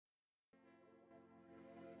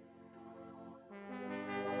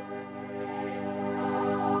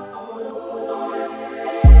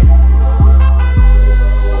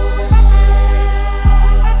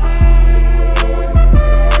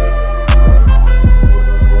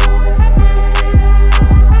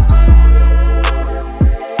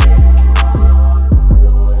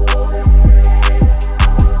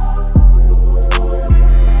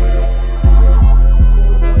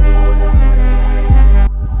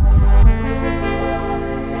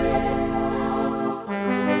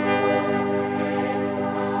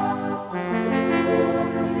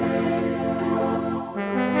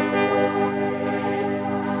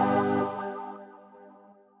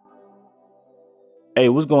Hey,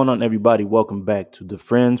 what's going on, everybody? Welcome back to the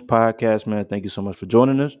Friends Podcast, man. Thank you so much for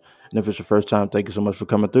joining us. And if it's your first time, thank you so much for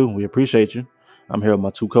coming through. We appreciate you. I'm here with my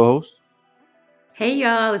two co-hosts. Hey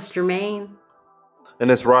y'all, it's Jermaine. And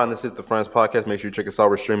it's Ron. This is the Friends Podcast. Make sure you check us out.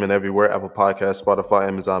 We're streaming everywhere: Apple Podcasts, Spotify,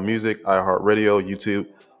 Amazon Music, iHeartRadio, YouTube.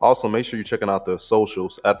 Also, make sure you're checking out the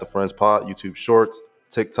socials at the Friends Pod, YouTube Shorts,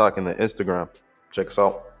 TikTok, and the Instagram. Check us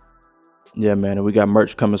out. Yeah, man. And we got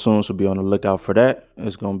merch coming soon, so be on the lookout for that.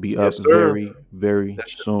 It's gonna be up Yes, sir. very, very That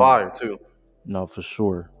shit soon. fire too. No, for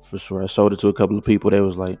sure, for sure. I sold it to a couple of people. They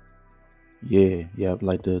was like, "Yeah,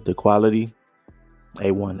 like the quality,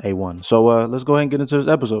 A1, A1." So let's go ahead and get into this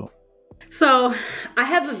episode. So I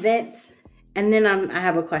have a vent, and then I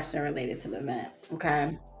have a question related to the vent.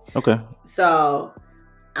 Okay. Okay. So,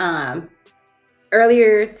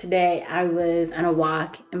 earlier today I was on a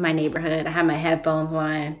walk in my neighborhood. I had my headphones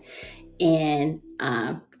on, and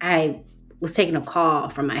I was taking a call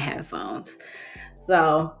from my headphones.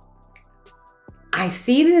 So I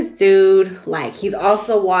see this dude, like he's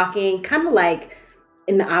also walking, kind of like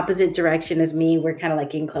in the opposite direction as me. We're kind of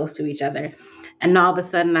like getting close to each other. And all of a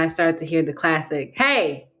sudden I start to hear the classic,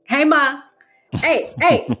 hey, ma, hey.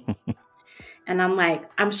 And I'm like,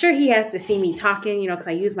 I'm sure he has to see me talking, because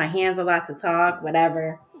I use my hands a lot to talk,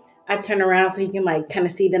 whatever. I turn around so he can like kind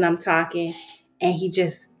of see that I'm talking. And he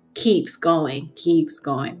just keeps going,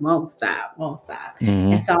 won't stop.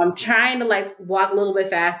 Mhm. And so I'm trying to like walk a little bit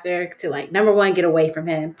faster to like, number one, get away from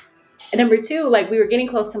him. And number two, like we were getting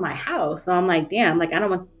close to my house. So I'm like, damn, like I don't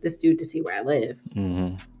want this dude to see where I live.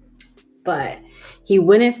 Mhm. But he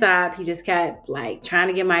wouldn't stop. He just kept like trying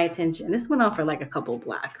to get my attention. This went on for like a couple of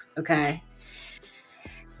blocks. Okay.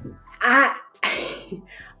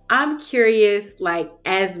 I'm curious, like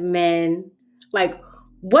as men, like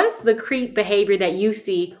what's the creep behavior that you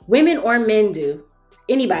see women or men do?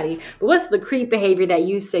 Anybody, but what's the creep behavior that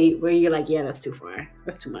you see where you're like, yeah, that's too far.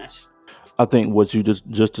 That's too much. I think what you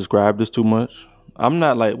just described is too much. I'm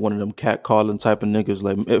not like one of them cat calling type of niggas.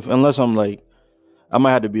 Like unless I'm like I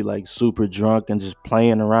might have to be like super drunk and just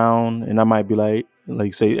playing around, and I might be like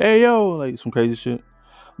say, "Hey yo," like some crazy shit.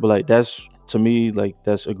 But like that's to me like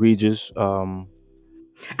that's egregious. I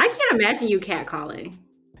can't imagine you catcalling.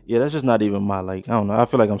 Yeah, that's just not even my like. I don't know. I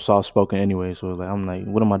feel like I'm soft spoken anyway, so like I'm like,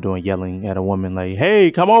 what am I doing yelling at a woman like,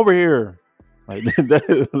 "Hey, come over here"? Like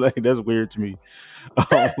that's weird to me.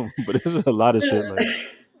 But there's a lot of shit like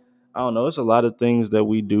I don't know. It's a lot of things that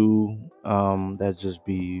we do that just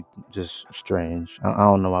be just strange. I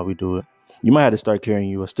don't know why we do it. You might have to start carrying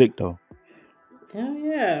you a stick though, Hell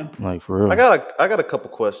yeah. like for real. I got a couple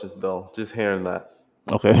questions though. Just hearing that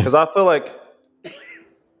Okay. because I feel like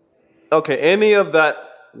any of that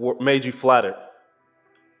made you flattered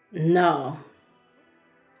No.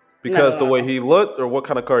 because the No. way he looked or what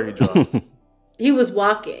kind of car he drove. He was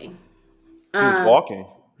walking. He was walking.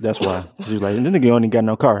 That's why she's like, this nigga only got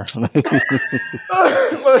no car. So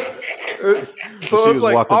She it's was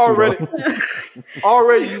like walking too, though.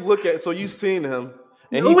 already you look at, so you seen him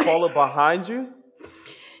and he No. followed behind you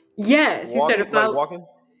Yes, he started walking, like following. walking,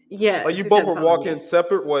 Yes, like you he both started were following walking me.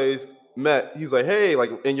 separate ways, met. He was like, hey,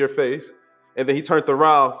 like in your face. And then he turned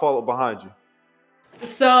around, followed behind you.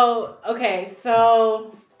 So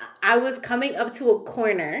I was coming up to a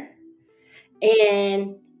corner,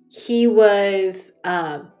 and he was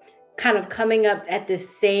kind of coming up at the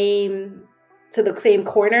same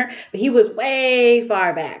corner, but he was way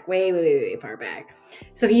far back, way far back.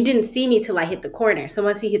 So he didn't see me till I hit the corner. So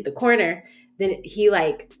once he hit the corner, then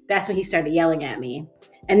that's when he started yelling at me,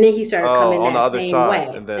 and then he started Oh, coming on the that other same side.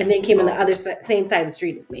 way, And then, and then came on the oh. same side of the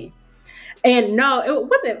street as me. And no, it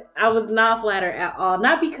wasn't. I was not flattered at all.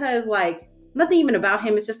 Not because like nothing even about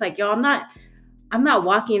him. It's just like, yo, I'm not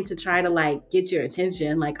walking to try to like get your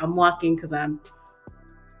attention. Like I'm walking because I'm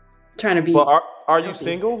trying to But be are you healthy.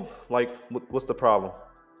 single? Like, what's the problem?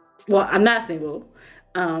 Well, I'm not single.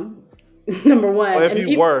 Number one, Or if and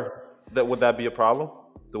you were, would that be a problem?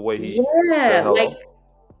 The way he said yeah, like hello?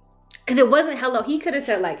 because it wasn't hello. He could have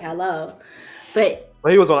said like hello, but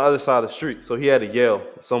But he was on the other side of the street, so he had to yell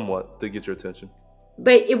somewhat to get your attention.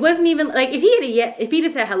 it wasn't even like if he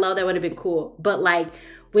just said hello, that would have been cool. But like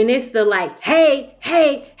when it's the like hey,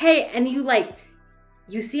 and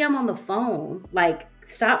you see I'm on the phone, like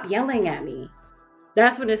stop yelling at me.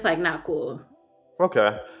 That's when it's like not cool.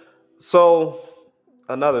 Okay. So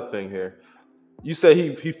another thing here. You said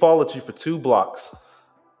he followed you for 2 blocks.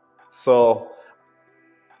 So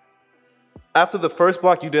after the first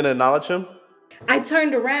block, you didn't acknowledge him. I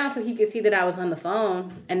turned around so he could see that I was on the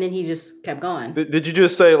phone, and then he just kept going. Did you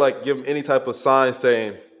just say like give him any type of sign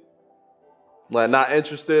saying like not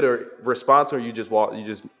interested or response, or you just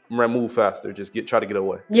move faster. Just try to get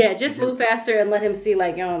away. Yeah, just move faster and let him see,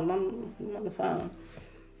 like, yo, I'm on the phone.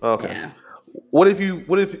 Okay. Yeah. What if you?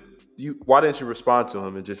 Why didn't you respond to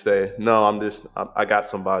him and just say, no, I got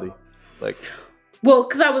somebody, like? Well,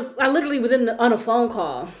 because I literally was on a phone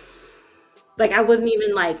call. Like, I wasn't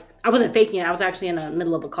faking it. I was actually in the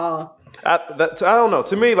middle of a call. I don't know.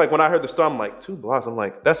 To me, like when I heard the story, I'm like 2 blocks. I'm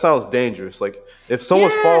like, that sounds dangerous. Like if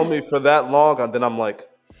someone's following me for that long, then I'm like,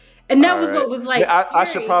 and that was right. What was like. I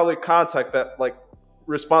should probably contact that, like,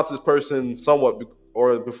 respond to this person somewhat,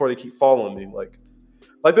 or before they keep following me.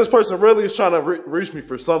 Like this person really is trying to reach me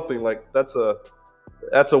for something. Like that's a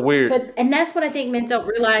weird. And that's what I think men don't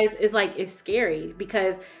realize is like it's scary,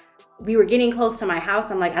 because we were getting close to my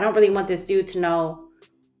house. I'm like, I don't really want this dude to know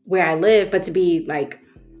where I live, but to be like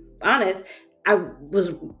honest, I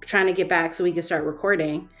was trying to get back so we could start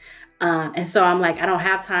recording. And so I'm like, I don't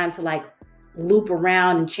have time to like loop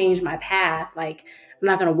around and change my path. Like I'm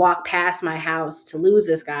not going to walk past my house to lose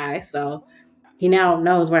this guy. So he now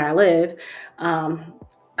knows where I live.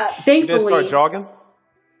 Thankfully, you didn't start jogging?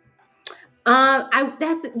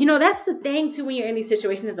 That's the thing too when you're in these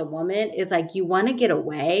situations as a woman, is like you want to get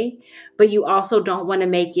away, but you also don't want to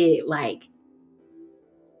make it like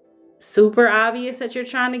super obvious that you're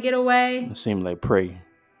trying to get away. It seemed like prey.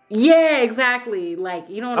 Yeah, exactly. Like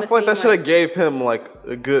you don't. I feel like that should have gave him like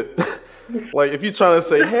a good, like if you're trying to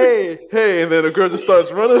say hey, and then a girl just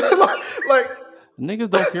starts running, like. Niggas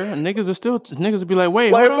don't care. Niggas will be like,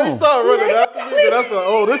 wait, like hold if they start running after me,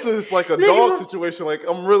 then that's this is like a dog situation. Like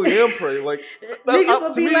I'm really in prey. Like niggas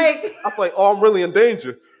will be like, I'm like, oh, I'm really in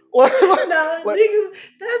danger. No, niggas,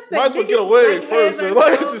 that's the might as well get away first, and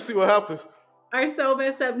like just see what happens. Are so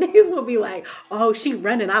messed up. Niggas will be like, oh, she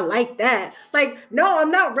running. I like that. Like, no,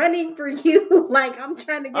 I'm not running for you. Like, I'm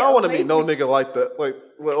trying to get. I don't want to meet no nigga like that. Like,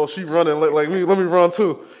 oh, she running. Like me. Let me run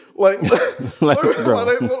too. Like, what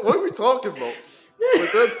are we talking about?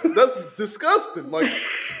 Like that's disgusting. Like,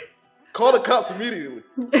 call the cops immediately.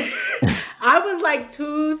 I was like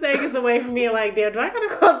 2 seconds away from being like, damn, do I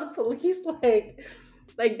gotta call the police? Like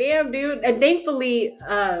damn, dude. And thankfully,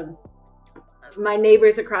 my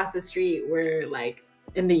neighbors across the street were like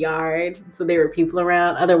in the yard, so there were people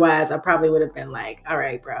around. Otherwise, I probably would have been like, all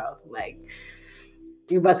right, bro, like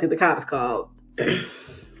you about to get the cops called.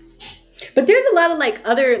 But there's a lot of like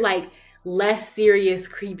other like less serious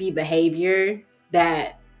creepy behavior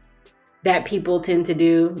that people tend to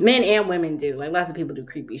do. Men and women do. Like lots of people do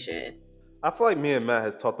creepy shit. I feel like me and Matt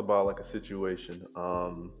has talked about like a situation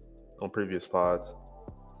on previous pods.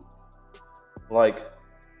 Like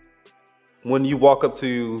when you walk up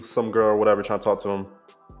to some girl or whatever trying to talk to them,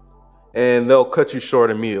 and they'll cut you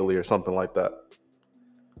short immediately or something like that.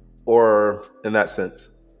 Or in that sense.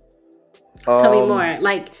 Tell me more.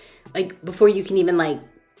 Like before you can even like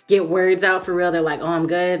get words out for real, they're like, oh, I'm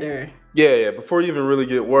good, or... Yeah. Before you even really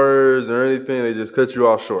get words or anything, they just cut you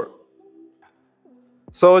off short.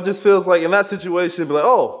 So it just feels like in that situation, be like,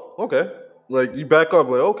 oh, okay. Like you back up,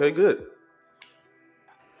 like, okay, good.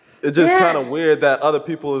 It's just kind of weird that other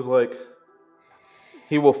people is like,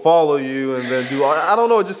 he will follow you and then do, I don't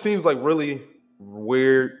know, it just seems like really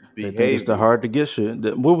weird behavior. They think it's the hard to get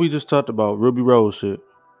shit. What we just talked about, Ruby Rose shit.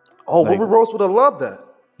 Oh, like, Ruby Rose would have loved that.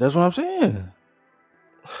 That's what I'm saying.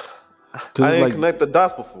 I didn't connect the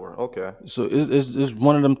dots before. Okay. So it's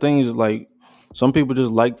one of them things like some people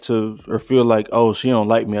just like to or feel like, oh, she don't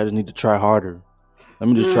like me. I just need to try harder. Let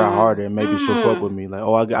me just try harder and maybe she'll fuck with me. Like,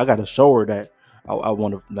 oh, I got to show her that I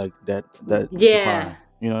want to like that. Yeah.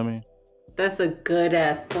 You know what I mean? That's a good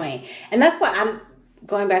ass point. And that's why I'm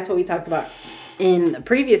going back to what we talked about in the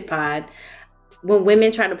previous pod. When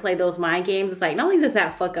women try to play those mind games, it's like, not only does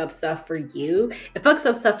that fuck up stuff for you, it fucks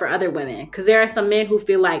up stuff for other women. Because there are some men who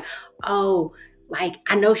feel like, oh, like,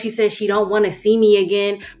 I know she says she don't want to see me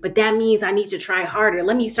again, but that means I need to try harder.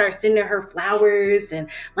 Let me start sending her flowers and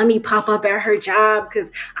let me pop up at her job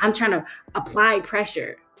because I'm trying to apply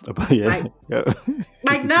pressure. Yeah.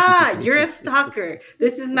 Like, nah, you're a stalker.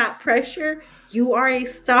 This is not pressure. You are a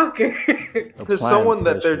stalker. To someone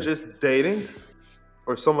that they're just dating?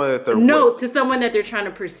 Or someone that they're with? To someone that they're trying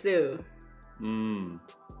to pursue.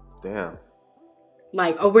 Damn.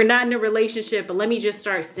 Like, oh, we're not in a relationship, but let me just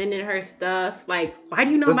start sending her stuff. Like, why do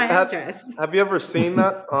you know my address? Have you ever seen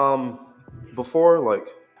that before? Like,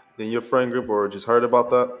 in your friend group or just heard about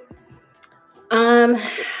that?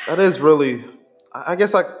 That is really... I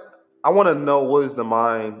guess I want to know what is the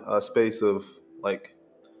mind space of, like,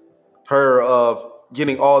 her of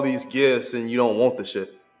getting all these gifts and you don't want the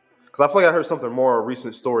shit. Because I feel like I heard something more, a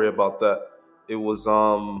recent story about that. It was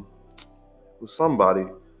somebody.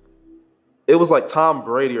 It was like Tom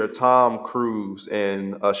Brady or Tom Cruise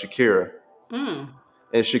and Shakira.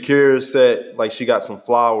 and Shakira said like she got some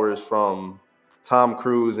flowers from Tom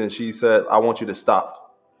Cruise, and she said, "I want you to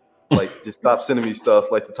stop, like just stop sending me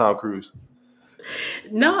stuff like to Tom Cruise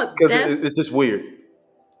No, because it's just weird."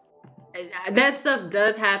 that stuff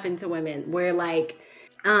does happen to women where like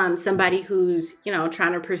somebody who's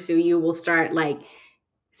trying to pursue you will start like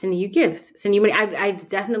sending you gifts, sending you money. I've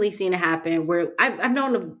definitely seen it happen where I've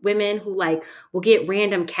known of women who like will get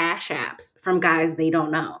random cash apps from guys they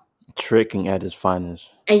don't know, Tricking at its finest.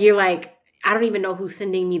 and you're like, I don't even know who's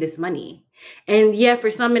sending me this money. And yeah,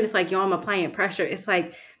 for some minutes like, yo, I'm applying pressure. It's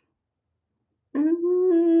like,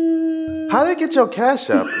 How they get your Cash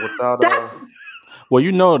App without? that's Well,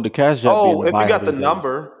 the Cash App. Oh, if you got the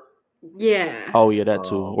number. yeah. Oh yeah, that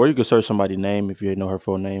too. Or you could search somebody's name if you know her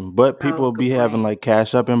full name. But people Good be having point. like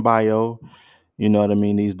Cash App in bio. You know what I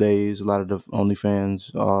mean? These days, a lot of the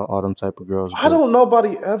OnlyFans, all them type of girls. I don't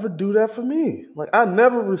nobody ever do that for me. Like I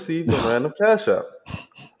never received a random Cash App.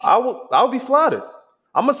 I would be flattered.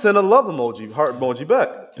 I'm gonna send a love emoji, heart emoji back.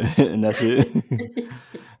 And that's it.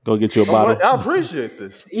 Go get you a bottle. I appreciate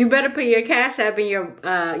this. You better put your Cash App in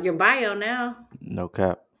your bio now. No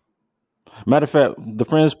cap. Matter of fact, the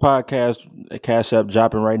Friends Podcast Cash App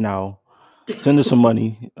dropping right now. Send us some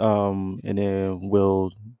money, and then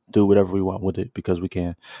we'll do whatever we want with it because we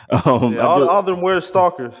can. All them weird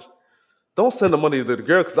stalkers. Don't send the money to the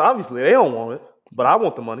girl because obviously they don't want it, but I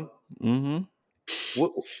want the money. Mm-hmm.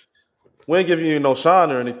 We ain't giving you no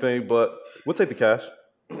shine or anything, but we'll take the cash.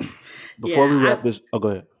 Before we wrap this, go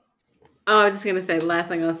ahead. Oh, I was just gonna say the last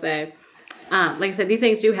thing I'll say. Like I said, these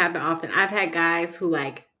things do happen often. I've had guys who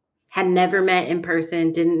like had never met in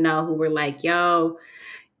person, didn't know, who were like, yo,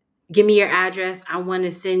 give me your address. I want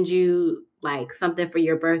to send you like something for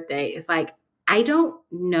your birthday. It's like, I don't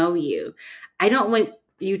know you. I don't want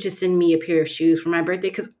you to send me a pair of shoes for my birthday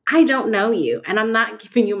because I don't know you. And I'm not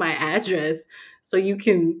giving you my address so you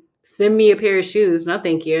can send me a pair of shoes. No,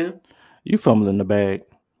 thank you. You fumbling the bag.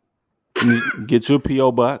 Get your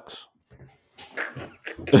P.O. box.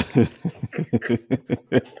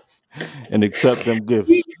 And accept them gifts.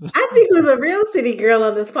 I think who the real city girl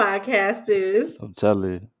on this podcast is. I'm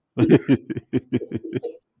telling you.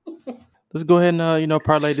 Let's go ahead and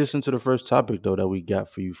parlay this into the first topic though that we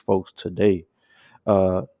got for you folks today.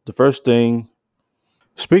 The first thing,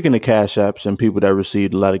 speaking of cash apps and people that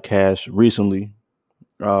received a lot of cash recently,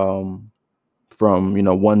 from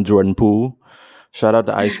one Jordan Poole. Shout out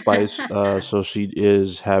to Ice Spice. So she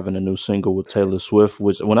is having a new single with Taylor Swift,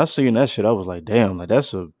 which when I seen that shit, I was like, damn, like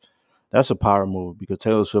that's a power move because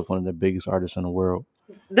Taylor Swift, one of the biggest artists in the world.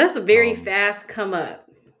 That's a very fast come up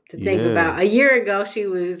to think about. A year ago, she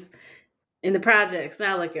was in the projects.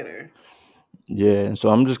 Now look at her. Yeah, and so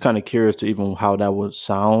I'm just kind of curious to even how that would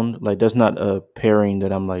sound. Like that's not a pairing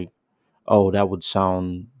that I'm like, oh, that would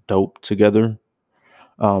sound dope together.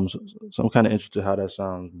 So I'm kind of interested how that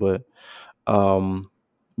sounds, but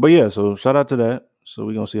yeah. So shout out to that. So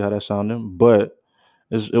we're gonna see how that sounded, but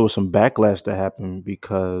it was some backlash that happened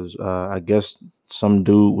because I guess some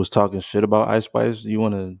dude was talking shit about Ice Spice. You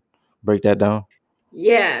want to break that down?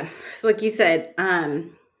 Yeah. So like you said,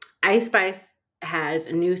 Ice Spice has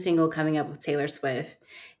a new single coming up with Taylor Swift,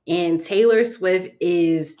 and Taylor Swift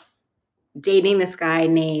is supposedly dating this guy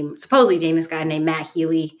named Matt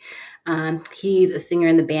Healy. He's a singer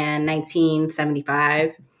in the band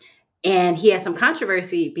 1975, and he had some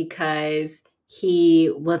controversy because he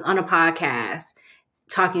was on a podcast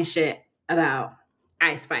talking shit about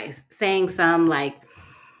Ice Spice, saying some like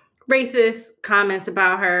racist comments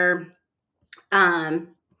about her.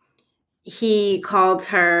 He called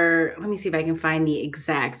her, let me see if I can find the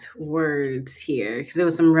exact words here because there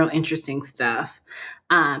was some real interesting stuff.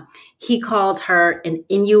 He called her an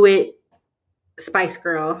Inuit Spice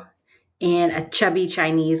Girl and a chubby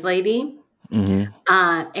Chinese lady. Mm-hmm.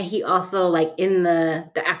 And he also, like, in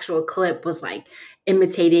the actual clip was like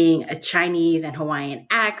imitating a Chinese and Hawaiian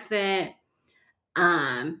accent.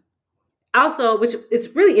 Also, which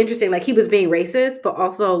it's really interesting, like he was being racist, but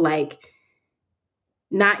also like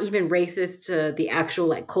not even racist to the actual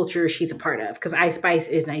like culture she's a part of, because Ice Spice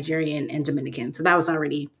is Nigerian and Dominican. So that was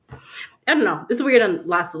already, I don't know, it's weird on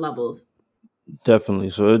lots of levels. Definitely.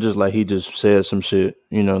 So it's just like he just said some shit,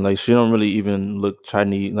 like she don't really even look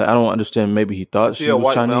Chinese. Like I don't understand. Maybe he thought she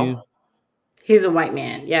was Chinese. Male? He's a white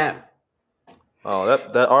man, yeah. Oh,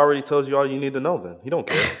 that already tells you all you need to know. Then he don't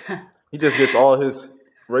care. He just gets all his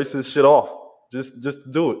racist shit off. Just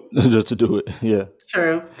to do it. Just to do it, yeah.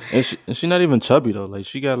 True. And she not even chubby though. Like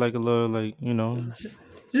she got like a little like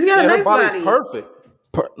She's got a nice her body's body. perfect.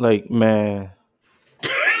 Like man,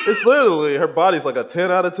 it's literally her body's like a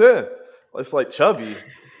 10 out of 10. It's like chubby.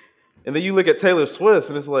 And then you look at Taylor Swift,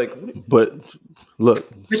 and it's like, But look,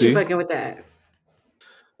 What you see, fucking with that?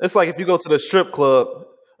 it's like if you go to the strip club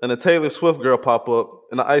and a Taylor Swift girl pop up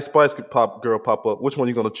and an Ice Spice girl pop up, which one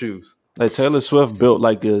you gonna choose? like Taylor Swift built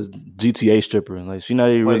like a GTA stripper. Like she not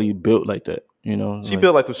even Like really built like that. You know, she like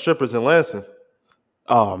built like the strippers in Lansing.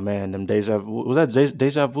 oh man, them deja vu. Was that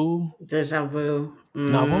deja vu? Deja vu.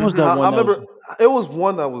 No, what was that I one? That remember it was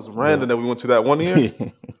one that was random that we went to that one year. was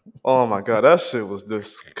Oh my god, that shit was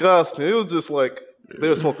disgusting. It was just like they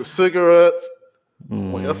were smoking cigarettes.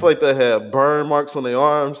 Like, I feel like they had burn marks on their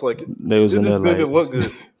arms. Like they was it in there just like didn't look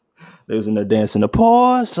good. they was in there dancing to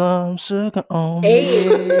pour some sugar on me.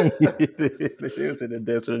 Hey. They was in there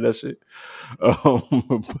dancing to that shit.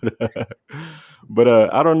 But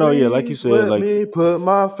I don't know. Yeah, like you Please said, let like me put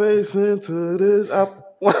my face into this apple.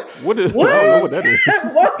 what is What? I don't know what that is.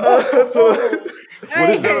 Whoa.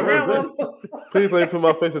 I ain't What is heard that that? one before. Please let me put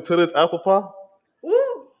my face into this apple pie.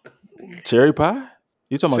 Woo. Cherry pie?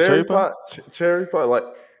 You talking about cherry pie? Cherry pie. Like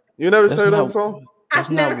you never That's heard that not. song? That's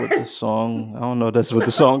I've not never what the song. I don't know. That's what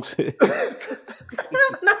the song said.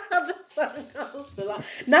 That's not how the song goes.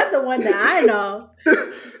 Not the one that I know.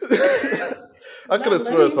 I could have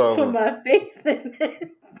sworn Let it's me on. put my face in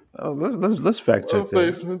it. Oh, let's fact My check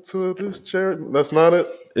face that. into this cherry. That's not it.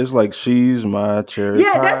 It's like she's my cherry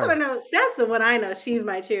Yeah, pie. that's what I know. That's the one I know. She's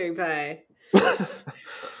my cherry pie.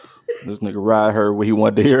 This nigga ride her where he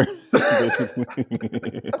wanted to hear.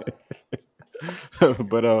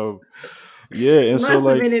 But yeah, and Must so have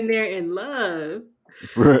like been in there in love.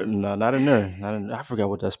 no, not in there. Not in, I forgot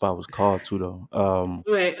what that spot was called too though.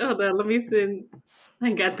 Wait, hold on. Let me send.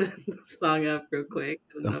 I got the song up real quick.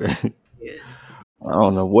 I don't know if Okay. you can I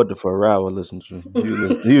don't know what the Pharrell would listen to.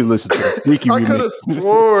 He was listening to the Freaky I could have remix.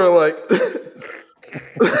 swore like. see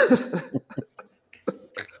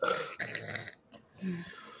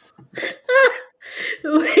it.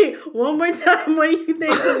 Wait, one more time. What do you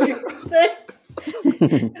think you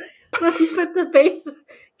said? Let me put the face.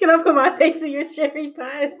 Can I put my face in your cherry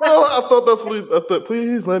pie? Oh, I thought that's what I thought.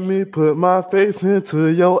 Please let me put my face into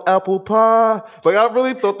your apple pie. Like I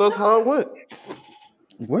really thought that's how it went.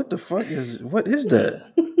 What the fuck is? What is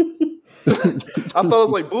that? I thought it was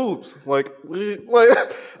like boobs. Like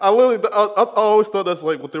I literally, I always thought that's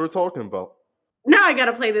like what they were talking about. Now I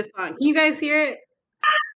gotta play this song. Can you guys hear it?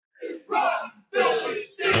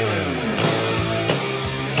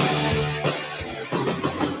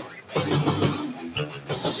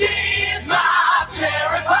 She's my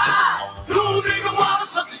cherry pie. Cool drinking water,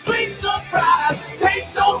 such a sweet surprise.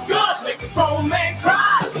 Tastes so good, make a grown man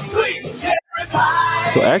cry. Sweet cherry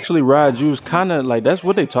pie. So actually, Rod Juice kind of like that's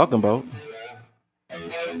what they talking about.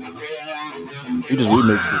 You just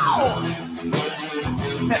remixed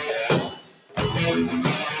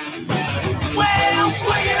Well,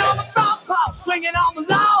 swinging on the front pop, swinging on the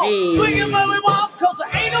lawn. Hey. Swinging where we walk, cause there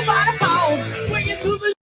ain't nobody home. Swinging to the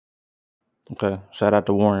it. Okay, shout out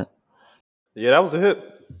to Warrant. Yeah, that was a hit.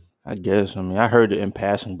 I guess. I mean, I heard it in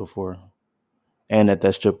passing before, and at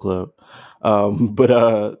that strip club.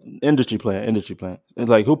 But industry plant. It's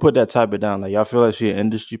like who put that type of down? Like y'all feel like she an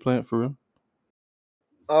industry plant for real?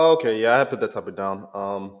 Oh, okay, yeah, I put that topic down.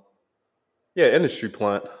 Yeah, industry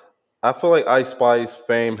plant. I feel like Ice Spice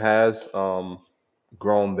fame has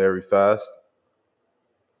grown very fast,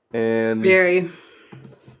 and Very.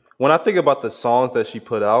 when I think about the songs that she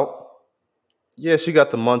put out, yeah, she got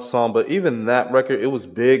the Munch song, but even that record, it was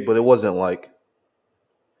big, but it wasn't like.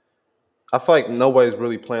 I feel like nobody's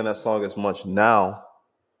really playing that song as much now.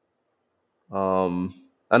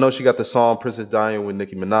 I know she got the song "Princess Diana" with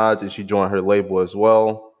Nicki Minaj, and she joined her label as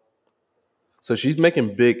well. So she's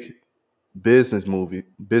making big business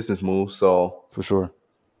moves. So For sure.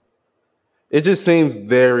 it just seems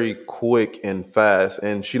very quick and fast,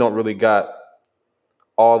 and she don't really got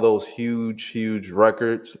all those huge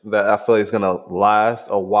records that I feel like is gonna last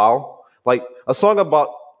a while. Like a song about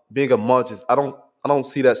being a munch is I don't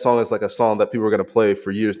see that song as like a song that people are gonna play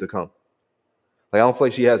for years to come. Like I don't feel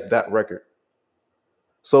like she has that record.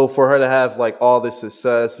 So for her to have like all this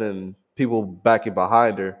success and people backing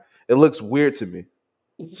behind her, it looks weird to me.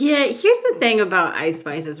 Yeah, here's the thing about Ice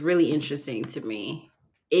Spice that's really interesting to me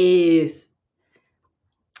is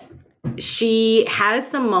she has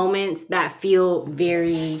some moments that feel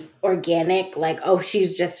very organic, like, oh,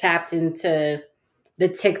 she's just tapped into the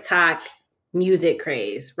TikTok music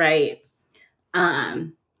craze, right?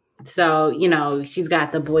 So, you know, she's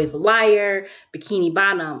got The Boy's a Liar, Bikini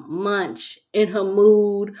Bottom, Munch, In Her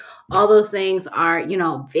Mood. All those things are, you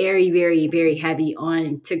know, very, very, very heavy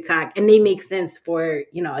on TikTok. And they make sense for,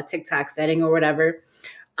 you know, a TikTok setting or whatever.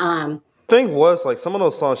 Thing was like some of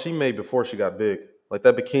those songs she made before she got big. like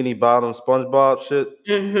that Bikini Bottom SpongeBob shit.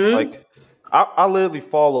 Mm-hmm. Like I literally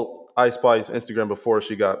followed Ice Spice Instagram before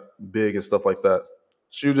she got big and stuff like that.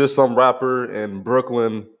 She was just some rapper in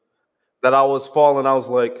Brooklyn that I was following. I was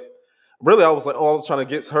like, really, I was like, oh, I was trying to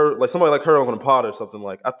get her, like somebody like her on a pod or something.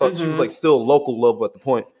 Like I thought she was Mm-hmm. like still local level at the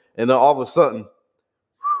point, and then all of a sudden,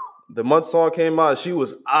 the Munch song came out. She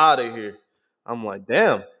was out of here. I'm like,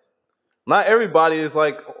 damn. Not everybody is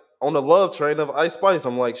like on the love train of Ice Spice.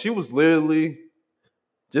 I'm like, she was literally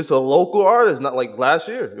just a local artist. Not like last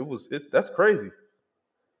year. That's crazy.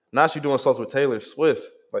 Now she doing songs with Taylor Swift.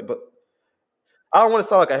 Like, but I don't want to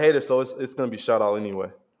sound like a hater, so it's gonna be shout out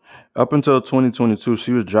anyway. Up until 2022,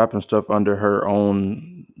 she was dropping stuff under her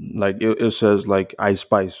own, like it says like Ice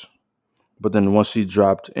Spice. But then once she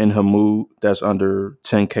dropped In Her Mood, that's under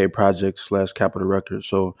 10K Project / Capital Records.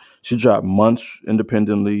 So she dropped Munch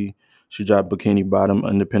independently. She dropped Bikini Bottom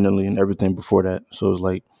independently and everything before that. So it's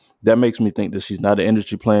like, that makes me think that she's not an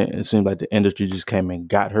industry plant. It seems like the industry just came and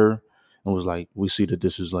got her and was like, we see that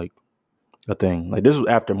this is like a thing. Like this was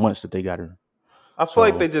after Munch that they got her. I feel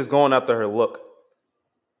like So they just going after her look.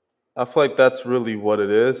 I feel like that's really what it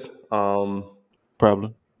is.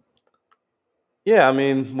 probably. Yeah, I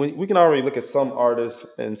mean, we can already look at some artists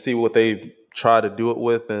and see what they try to do it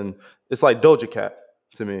with, and it's like Doja Cat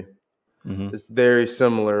to me. Hmm. It's very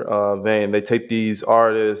similar vein. They take these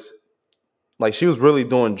artists, like she was really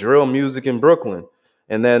doing drill music in Brooklyn,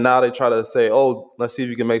 and then now they try to say, "Oh, let's see if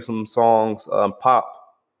you can make some songs pop."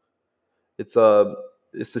 It's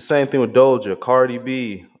it's the same thing with Doja, Cardi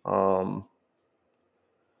B.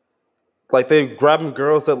 Like they grabbing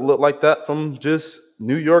girls that look like that from just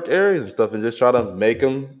New York areas and stuff, and just try to make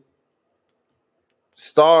them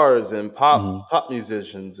stars and Hmm. pop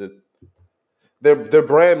musicians. Their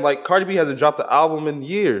brand, like Cardi B hasn't dropped the album in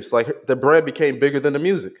years. Like the brand became bigger than the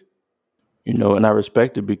music. And I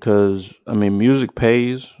respect it because I mean, music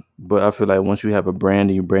pays, but I feel like once you have a brand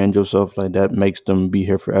and you brand yourself, like that makes them be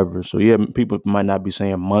here forever. So yeah, people might not be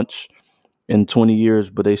saying much in 20 years,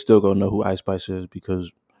 but they still gonna know who Ice Spice is because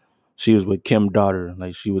she was with Kim Daughter,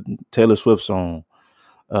 like she would Taylor Swift song.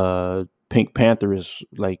 Pink Panther is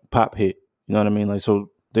like pop hit. You know what I mean? Like so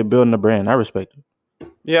they're building a brand. I respect it.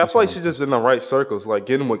 Yeah, I That's feel all like I'm she's saying. just in the right circles. Like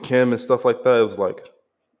getting with Kim and stuff like that. It was like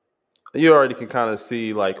you already can kind of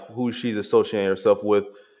see like who she's associating herself with,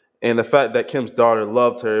 and the fact that Kim's daughter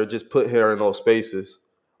loved her just put her in those spaces.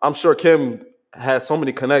 I'm sure Kim has so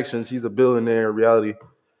many connections. She's a billionaire in reality.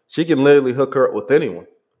 She can literally hook her up with anyone.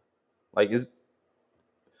 Like it's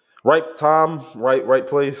right time, right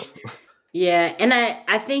place. Yeah, and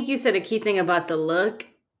I think you said a key thing about the look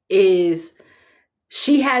is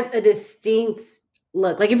she has a distinct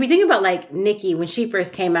look. Like if we think about like Nikki when she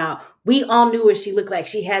first came out, we all knew what she looked like.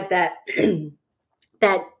 She had that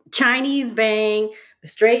that Chinese bang, the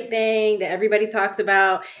straight bang that everybody talks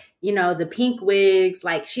about, the pink wigs.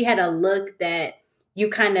 Like she had a look that you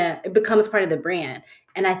kind of, it becomes part of the brand.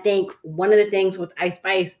 And I think one of the things with Ice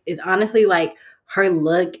Spice is honestly like her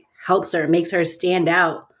look helps her, makes her stand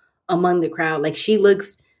out among the crowd. Like she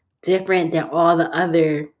looks different than all the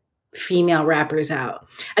other female rappers out.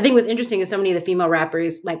 I think what's interesting is so many of the female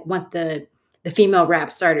rappers like want the female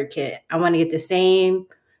rap starter kit. I want to get the same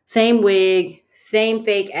wig, same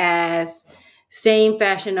fake ass, same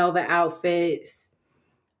Fashion Nova outfits,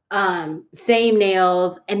 same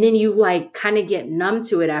nails, and then you like kind of get numb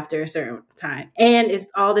to it after a certain time. And it's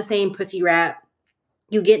all the same pussy rap.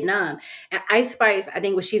 You get numb. And Ice Spice, I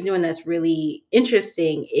think what she's doing that's really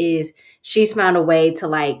interesting is she's found a way to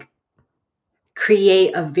like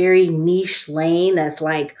create a very niche lane that's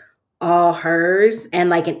like all hers and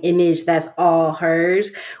like an image that's all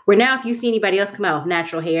hers. Where now, if you see anybody else come out with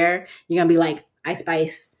natural hair, you're gonna be like, Ice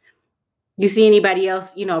Spice. You see anybody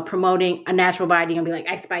else, promoting a natural body, you're gonna be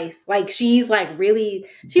like, Ice Spice. Like she's like really,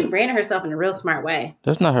 she's branding herself in a real smart way.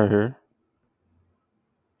 That's not her hair.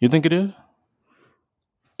 You think it is?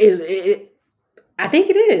 I think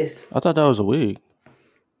it is. I thought that was a wig.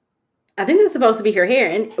 I think that's supposed to be her hair,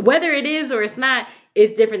 and whether it is or it's not,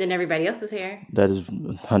 it's different than everybody else's hair. That is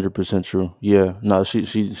 100% true. Yeah, no, she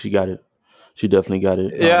got it. She definitely got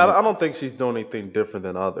it. Yeah, I don't think she's doing anything different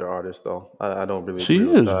than other artists, though. I don't really She agree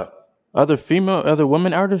with is. that. Other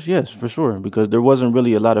women artists, yes, for sure, because there wasn't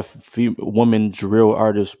really a lot of women drill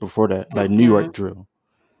artists before that, like New York drill.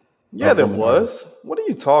 Yeah, there Women artists. was. What are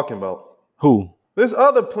you talking about? Who? There's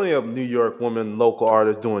other plenty of New York women local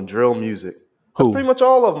artists doing drill music. That's Who? pretty much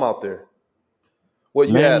all of them out there. What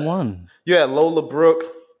you Name had? one. You had Lola Brooke.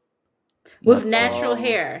 With natural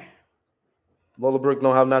hair. Lola Brooke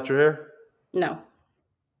don't have natural hair. No.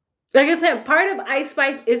 Like I said, part of Ice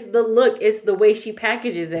Spice is the look, it's the way she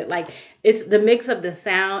packages it. Like it's the mix of the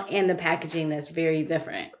sound and the packaging that's very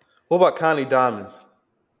different. What about Connie Diamonds?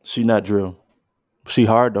 She not drill. She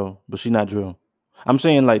hard though, but she not drill. I'm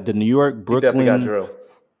saying like the New York, He definitely got Brooklyn, drill.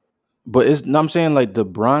 but it's no, I'm saying like the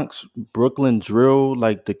Bronx, Brooklyn drill,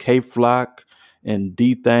 like the K Flock and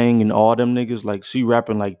D Thang and all them niggas. Like she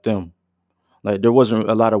rapping like them. Like there wasn't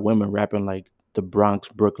a lot of women rapping like the Bronx,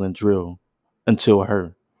 Brooklyn drill until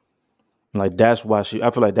her. Like that's why she. I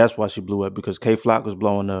feel like that's why she blew up because K Flock was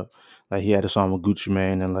blowing up. Like he had a song with Gucci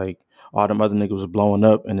Mane and like all them other niggas was blowing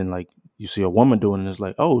up, and then like you see a woman doing it, it's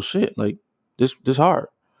like oh shit, like this hard.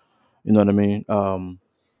 You know what I mean? And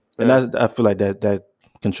Yeah. I feel like that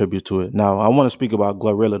contributes to it. Now I want to speak about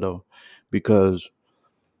Glorilla though, because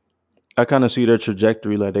I kind of see their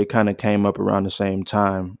trajectory. Like they kind of came up around the same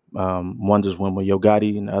time. One just went with Yo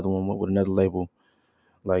Gotti, and the other one went with another label.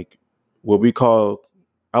 Like what we call,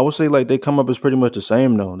 I would say like they come up as pretty much the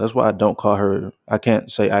same though. That's why I don't call her. I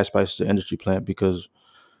can't say Ice Spice is the industry plant because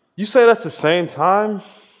You say that's the same time?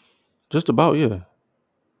 just about yeah,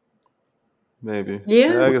 Maybe.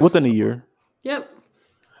 Yeah. I guess. within a year. Yep.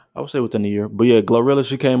 I would say within a year. But yeah, Glorilla,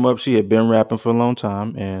 she came up. She had been rapping for a long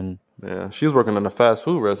time, and Yeah, she's working in the fast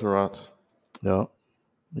food restaurants. yeah,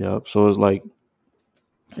 yeah. So it's like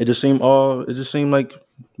it just seemed like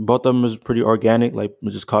both of them was pretty organic. Like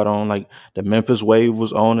we just caught on. Like the Memphis wave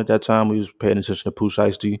was on at that time. We was paying attention to Pooh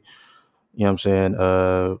Shiesty. You know what I'm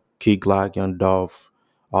saying? Key Glock, Young Dolph,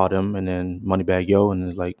 all them, and then Moneybag Yo, and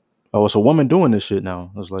it's like, oh, it's a woman doing this shit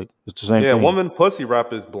now. It's like it's the same Yeah, thing. woman pussy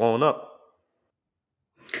rap is blown up.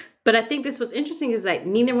 But I think this what's interesting is like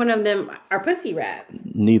neither one of them are pussy rap.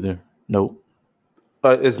 Neither. Nope.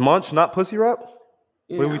 Is Munch not pussy rap?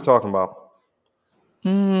 What are we No. talking about?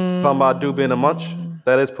 Talking about dude being a munch?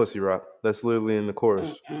 That is pussy rap. That's literally in the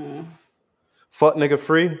chorus. Fuck nigga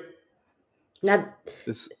free. Now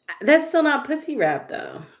It's, that's still not pussy rap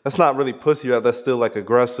though. that's not really pussy rap. That's still like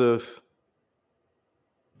aggressive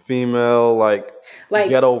female like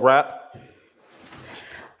ghetto rap.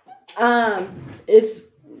 It's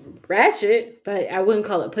ratchet, but I wouldn't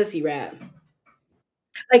call it pussy rap.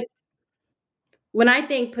 Like when I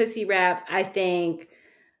think pussy rap, I think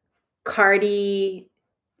Cardi,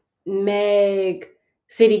 Meg,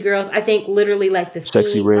 City Girls. I think literally like the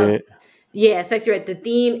Sexy theme Red. yeah, Sexy Red. The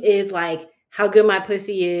theme is like how good my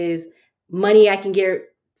pussy is, money I can get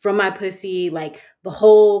from my pussy. Like the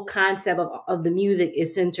whole concept of the music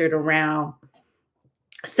is centered around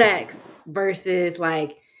sex versus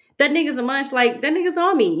like that nigga's a munch, like that nigga's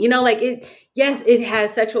on me. You know, like it, yes, it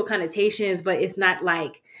has sexual connotations, but it's not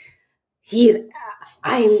like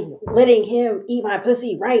I'm letting him eat my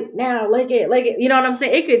pussy right now. Like it. You know what I'm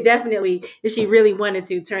saying? It could definitely, if she really wanted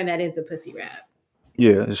to, turn that into pussy rap.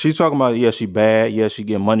 Yeah, she's talking about she bad. Yeah, she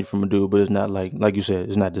getting money from a dude, but it's not like you said,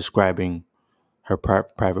 it's not describing her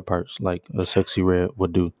private parts like a Sexy Red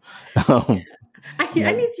would do.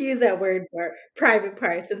 I need to use that word for private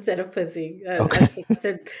parts instead of pussy. Okay.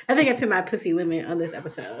 I think I put my pussy limit on this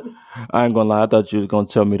episode. I ain't gonna lie. I thought you was gonna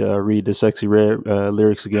tell me to read the Sexy Red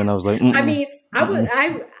lyrics again. I was like, I mean,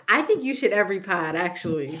 I think you should every pod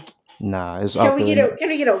actually. nah, it's Can out we there. get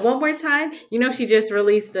it one more time? You know, she just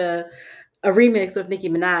released a remix with Nicki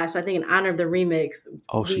Minaj. So I think in honor of the remix,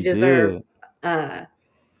 Oh, we she deserve did.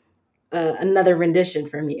 another rendition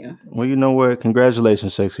from you. Well, you know what?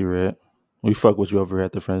 Congratulations, Sexy Red. We fuck with you over here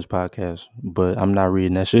at the Friends Podcast, but I'm not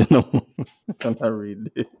reading that shit no more. I'm not reading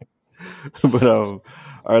it. But all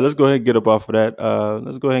right, let's go ahead and get up off of that.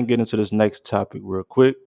 Let's go ahead and get into this next topic real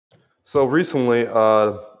quick. So recently,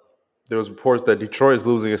 there was reports that Detroit is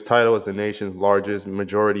losing its title as the nation's largest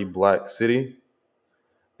majority black city.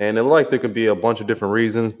 And it looked like there could be a bunch of different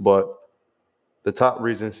reasons, but the top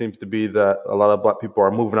reason seems to be that a lot of black people are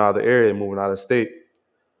moving out of the area, moving out of state.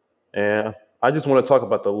 And I just want to talk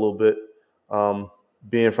about that a little bit,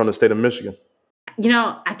 being from the state of Michigan. You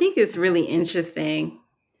know, I think it's really interesting.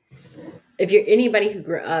 If you're anybody who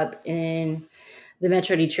grew up in the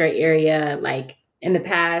Metro Detroit area, like in the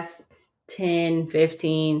past 10,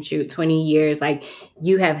 15, 20 years, like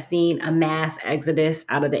you have seen a mass exodus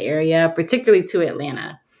out of the area, particularly to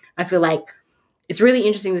Atlanta. I feel like it's really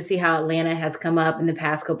interesting to see how Atlanta has come up in the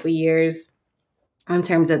past couple of years in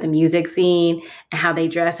terms of the music scene and how they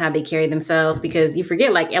dress, how they carry themselves, because you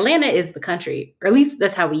forget like Atlanta is the country, or at least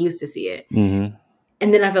that's how we used to see it. Mm-hmm.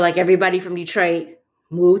 And then I feel like everybody from Detroit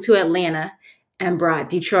moved to Atlanta and brought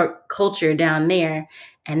Detroit culture down there.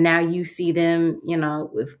 And now you see them, you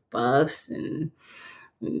know, with buffs and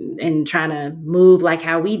trying to move like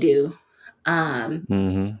how we do.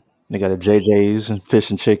 Mm-hmm. They got a JJ's and fish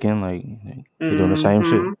and chicken. Like they're doing the same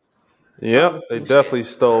shit. all the Yep, they same shit. definitely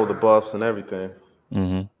stole the buffs and everything.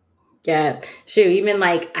 Mm-hmm. Yeah, shoot. Even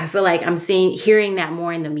like I feel like I'm hearing that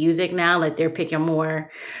more in the music now. Like they're picking more.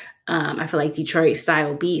 I feel like Detroit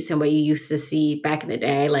style beats and what you used to see back in the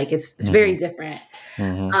day. Like it's very different.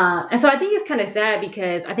 Mm-hmm. And so I think it's kind of sad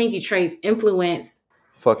because I think Detroit's influence.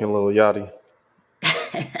 Fucking Lil Yachty.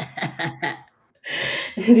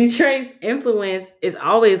 Detroit's influence is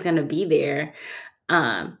always going to be there.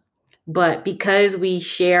 Um, but because we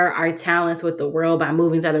share our talents with the world by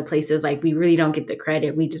moving to other places, like we really don't get the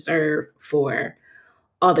credit we deserve for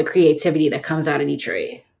all the creativity that comes out of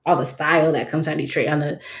Detroit, all the style that comes out of Detroit,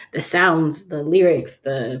 on the sounds, the lyrics,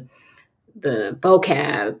 the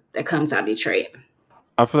vocab that comes out of Detroit.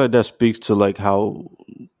 I feel like that speaks to like how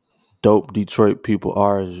dope Detroit people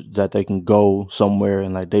are, is that they can go somewhere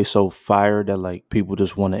and like they so fire that like people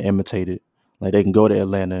just want to imitate it. Like they can go to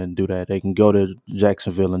Atlanta and do that. They can go to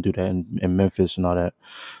Jacksonville and do that, and Memphis and all that.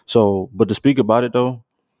 So, but to speak about it though,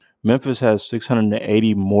 Memphis has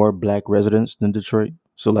 680 more black residents than Detroit.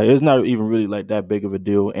 So like it's not even really like that big of a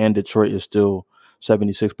deal. And Detroit is still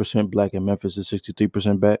 76% black, and Memphis is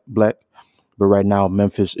 63% black. But right now,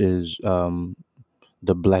 Memphis is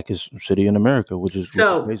the blackest city in America, which is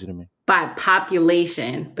So crazy to me. by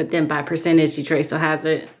population, but then by percentage, Detroit still has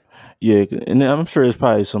it. Yeah, and I'm sure there's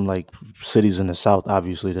probably some like cities in the South,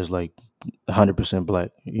 obviously, that's like 100% black.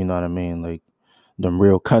 You know what I mean? Like them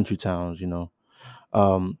real country towns, you know.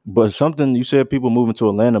 But something you said, people moving to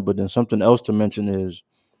Atlanta, but then something else to mention is,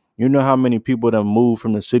 you know how many people that move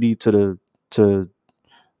from the city to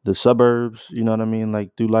the suburbs, you know what I mean?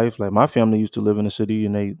 Like through life. Like my family used to live in the city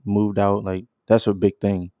and they moved out. Like that's a big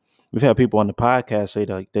thing. We've had people on the podcast say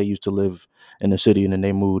that like they used to live in the city and then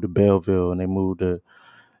they moved to Belleville and they moved to, you know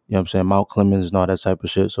what I'm saying, Mount Clemens and all that type of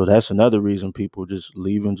shit. So that's another reason people just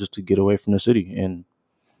leaving, just to get away from the city. And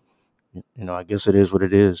you know, I guess it is what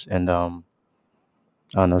it is. And I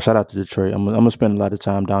don't know, shout out to Detroit. I'm gonna spend a lot of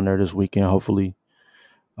time down there this weekend, hopefully.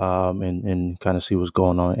 And kind of see what's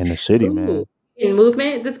going on in the city, Ooh, man. in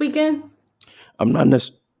movement this weekend. I'm not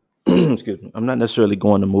excuse me. I'm not necessarily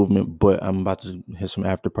going to movement, but I'm about to hit some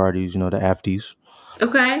after parties, you know, the afties.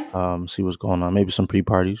 Okay. See what's going on. Maybe some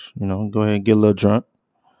pre-parties, you know, go ahead and get a little drunk.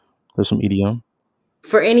 There's some EDM.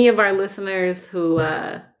 For any of our listeners who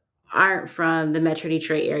aren't from the Metro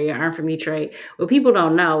Detroit area, aren't from Detroit, what people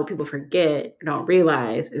don't know, what people forget, don't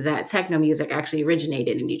realize, is that techno music actually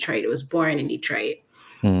originated in Detroit. It was born in Detroit,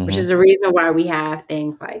 which Hmm. is the reason why we have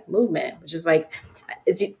things like Movement, which is like,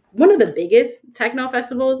 it's one of the biggest techno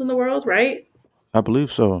festivals in the world, right? I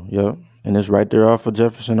believe so. Yeah, and it's right there off of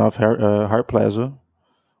Jefferson, off Hart Plaza,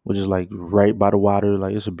 which is like right by the water.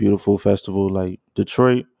 Like it's a beautiful festival. Like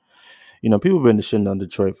Detroit, you know, people been shitting on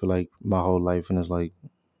Detroit for like my whole life, and it's like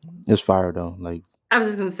it's fire though. Like, I was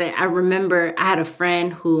just gonna say, I remember I had a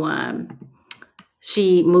friend who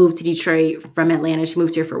she moved to Detroit from Atlanta. She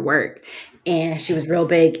moved here for work, and she was real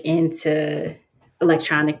big into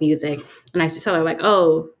electronic music. And I used to tell her like,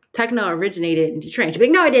 "Oh, techno originated in Detroit." And she'd be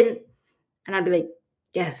like, "No, it didn't." And I'd be like,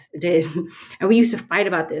 "Yes, it did." And we used to fight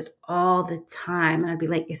about this all the time. And I'd be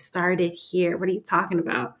like, "It started here. What are you talking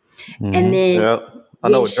about?" And hmm then Yeah, I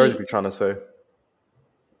know when what Jersey she, be trying to say.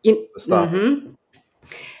 you, But stop it. mm-hmm.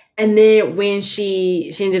 And then when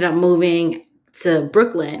she ended up moving to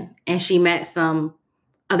Brooklyn, and she met some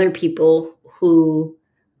other people who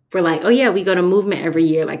were like, "Oh yeah, we go to Movement every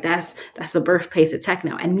year. Like that's the birthplace of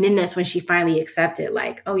techno." And then that's when she finally accepted,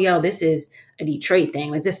 like, "Oh yo, this is a Detroit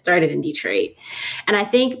thing. Like this started in Detroit." And I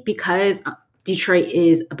think because Detroit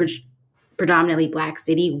is a predominantly black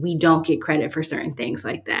city, we don't get credit for certain things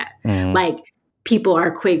like that. hmm Like people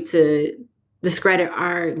are quick to discredit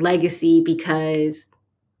our legacy because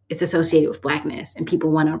it's associated with blackness and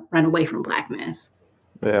people want to run away from blackness.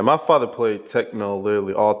 Yeah, my father played techno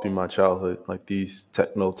literally all through my childhood, like these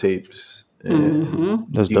techno tapes and Mm-hmm.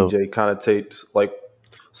 That's dope. DJ kind of tapes. Like,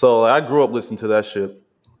 so I grew up listening to that shit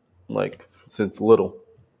like since little.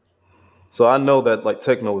 So I know that like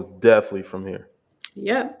techno is definitely from here.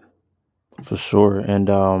 Yep. For sure. And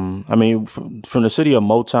I mean, from the city of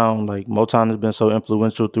Motown, like Motown has been so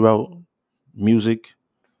influential throughout music.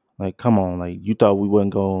 Like, come on, like you thought we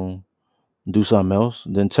wasn't going to do something else?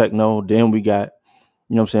 Then techno, then we got,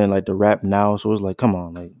 you know what I'm saying, like the rap now. So it's like, come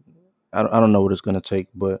on, like I don't know what it's gonna take,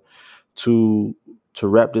 but to to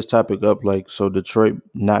wrap this topic up, like, so Detroit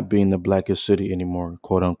not being the blackest city anymore,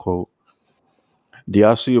 quote unquote. Do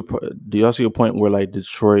y'all see a point where like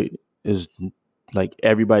Detroit is like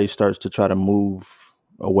everybody starts to try to move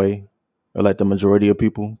away, or like the majority of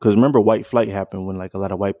people? Because remember, white flight happened when like a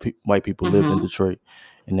lot of white people lived in Mm-hmm. Detroit,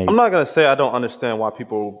 and I'm they not gonna say I don't understand why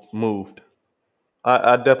people moved.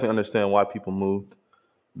 I definitely understand why people moved.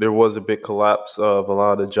 there was a big collapse of a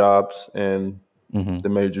lot of jobs in Mhm. the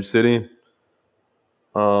major city.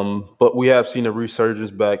 But we have seen a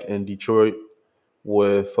resurgence back in Detroit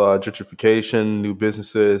with gentrification, new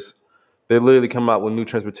businesses. They literally come out with new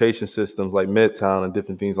transportation systems like Midtown and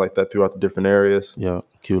different things like that throughout the different areas. Yeah,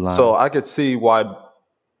 Q line. So I could see why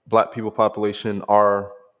Black people population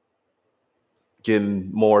are getting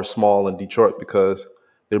more small in Detroit, because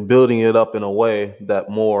they're building it up in a way that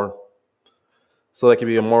more, so that can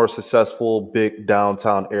be a more successful big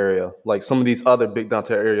downtown area, like some of these other big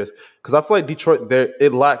downtown areas. Because I feel like Detroit, there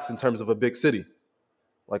it lacks in terms of a big city.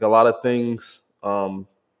 Like a lot of things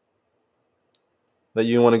that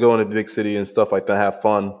you want to go in a big city and stuff like that, have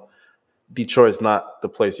fun. Detroit's not the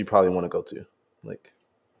place you probably want to go to. Like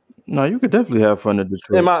No, you could definitely have fun in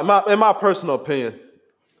Detroit. in my personal opinion.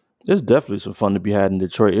 There's definitely some fun to be had in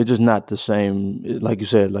Detroit. It's just not the same. Like you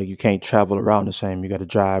said, like you can't travel around the same. You got to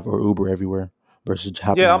drive or Uber everywhere versus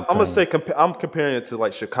hopping Yeah, on I'm a gonna train. say I'm comparing it to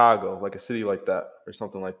like Chicago, like a city like that or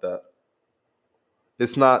something like that.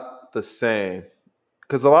 It's not the same,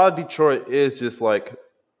 because a lot of Detroit is just like,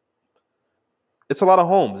 it's a lot of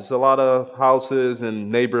homes, it's a lot of houses and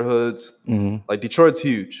neighborhoods. Hmm. Like Detroit's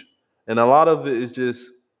huge, and a lot of it is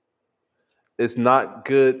just, it's not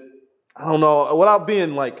good. I don't know, without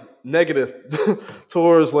being like negative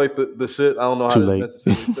towards like the shit. I don't know how Too to late.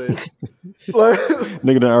 necessarily say it. Like,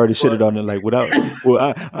 Nigga done already shitted but on it like without.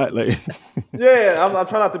 Well, I like. yeah, I'm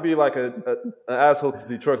trying not to be like an asshole to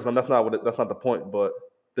Detroit, because that's not the point. But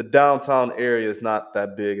the downtown area is not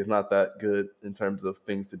that big. It's not that good in terms of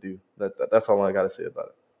things to do. That's all I got to say about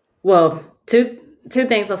it. Well, two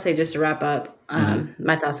things I'll say just to wrap up Mhm.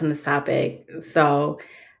 my thoughts on this topic. So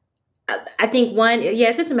I think one, yeah,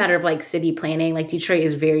 it's just a matter of like city planning. Like Detroit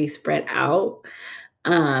is very spread out.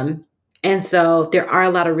 And so there are a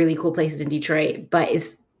lot of really cool places in Detroit, but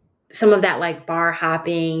it's some of that like bar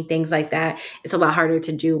hopping, things like that. It's a lot harder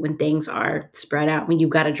to do when things are spread out, when you've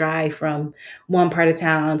got to drive from one part of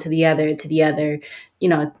town to the other,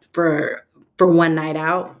 for one night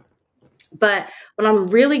out. But what I'm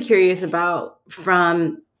really curious about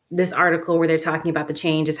from this article where they're talking about the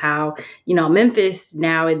change is how, Memphis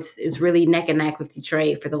now it's really neck and neck with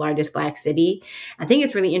Detroit for the largest Black city. I think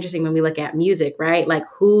it's really interesting when we look at music, right? Like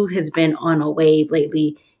who has been on a wave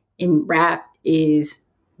lately in rap is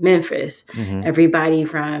Memphis. Mhm. Everybody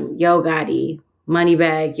from Yo Gotti,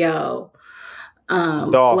 Moneybag Yo,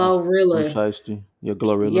 Dolph, Glorilla. Precisely. Yeah,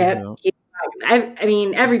 Glorilla. Yep. Yeah. I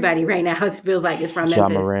mean, everybody right now it feels like it's from Ja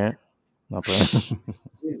Memphis. Morant. Not bad.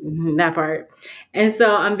 That part. And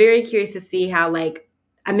so I'm very curious to see how, like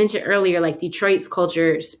I mentioned earlier, like Detroit's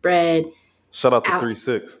culture spread shout out to out,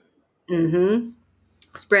 3-6.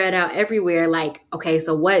 spread out everywhere. Like, okay,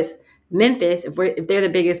 so what's Memphis? If they're the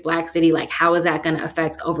biggest Black city, like how is that going to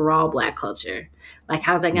affect overall Black culture? Like,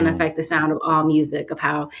 how's that going to Mm. affect the sound of all music, of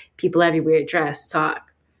how people everywhere dress,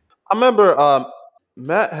 talk? I remember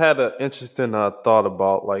Matt had an interesting thought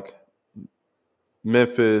about like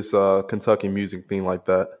Memphis, Kentucky music thing like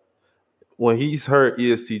that. When he's heard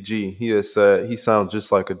ESTG, he has said he sounds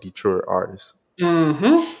just like a Detroit artist.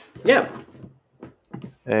 Yep.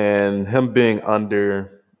 And him being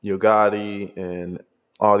under Yo Gotti and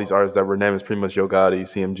all these artists that were named as pretty much Yo Gotti,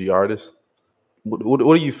 CMG artists.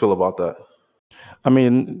 What do you feel about that? I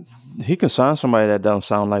mean, he can sign somebody that don't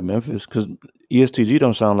sound like Memphis because ESTG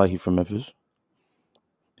don't sound like he's from Memphis.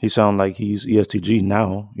 He sound like he's ESTG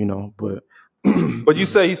now, but But you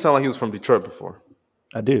say he sounded like he was from Detroit before,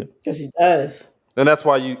 I did. Because he does. and that's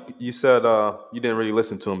why you said you didn't really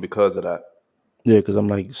listen to him because of that. Yeah, because I'm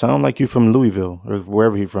like, sound like you from Louisville or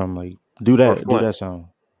wherever he from. Like, do Or that Flint. sound.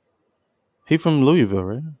 He from Louisville,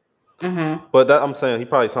 right? But that I'm saying he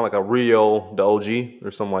probably sound like a Rio, the OG, or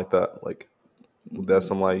something like that. Like that's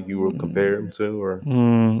somebody you would compare him to, or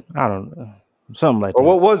I don't know. Something like or that.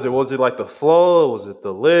 what was it? Was it like the flow? Was it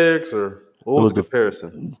the lyrics, or what was the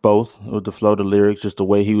comparison? Both. It was the flow, the lyrics, just the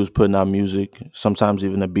way he was putting out music. Sometimes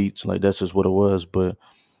even the beats. Like, that's just what it was. But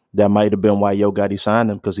that might have been why Yo Gotti signed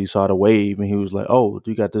him, because he saw the wave and he was like, oh,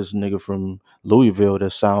 you got this nigga from Louisville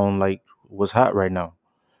that sound like what's hot right now.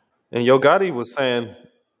 And Yo Gotti was saying,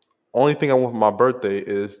 only thing I want for my birthday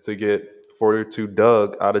is to get 42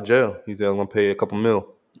 Doug out of jail. He said I'm gonna pay a couple mil.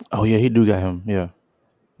 Oh, yeah, he do got him. Yeah.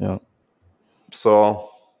 Yeah. So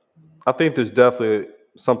I think there's definitely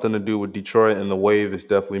something to do with Detroit, and the wave is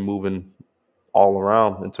definitely moving all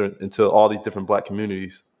around into all these different Black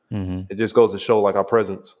communities. Mm-hmm. It just goes to show like our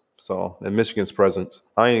presence. So, and Michigan's presence.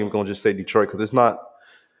 I ain't even gonna just say Detroit, because it's not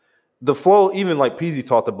the flow. Even like Peasy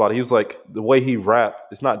talked about it. He was like, the way he rap,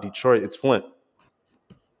 it's not Detroit, it's Flint.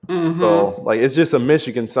 So like it's just a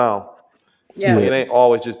Michigan sound. Yeah. Like, it ain't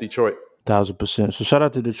always just Detroit. 1,000%. So shout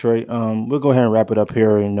out to Detroit. We'll go ahead and wrap it up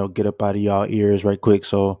here and get up out of y'all ears right quick.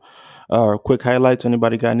 So, quick highlights.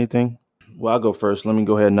 Anybody got anything? Well, I'll go first. Let me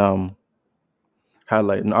go ahead and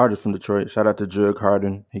highlight an artist from Detroit. Shout out to Jug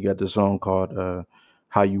Harden. He got this song called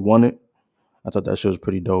 "How You Want It." I thought that shit was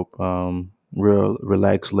pretty dope. Real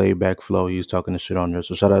relaxed, laid back flow. He was talking the shit on there.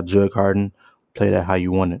 So shout out Jug Harden. Play that "How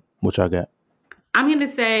You Want It." Which I got. I'm gonna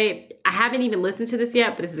say I haven't even listened to this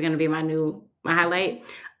yet, but this is gonna be my highlight.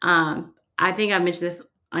 I think I mentioned this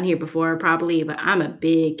on here before, probably, but I'm a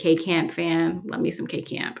big K Camp fan. Love me some K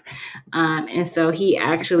Camp. And so he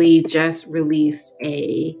actually just released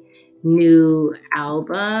a new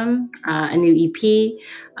album, a new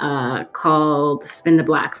EP called Spin the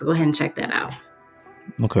Block. So go ahead and check that out.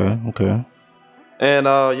 Okay. And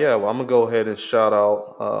yeah, well, I'm gonna go ahead and shout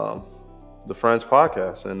out the Friends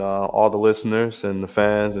Podcast and all the listeners and the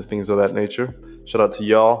fans and things of that nature. Shout out to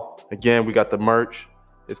y'all. Again, we got the merch.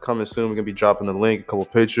 It's coming soon. We're gonna be dropping the link, a couple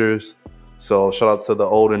pictures. So shout out to the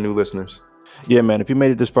old and new listeners. Yeah, man. If you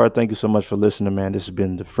made it this far, thank you so much for listening, man. This has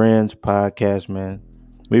been the Friends Podcast, man.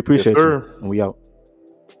 We appreciate you. And we out.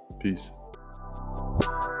 Peace.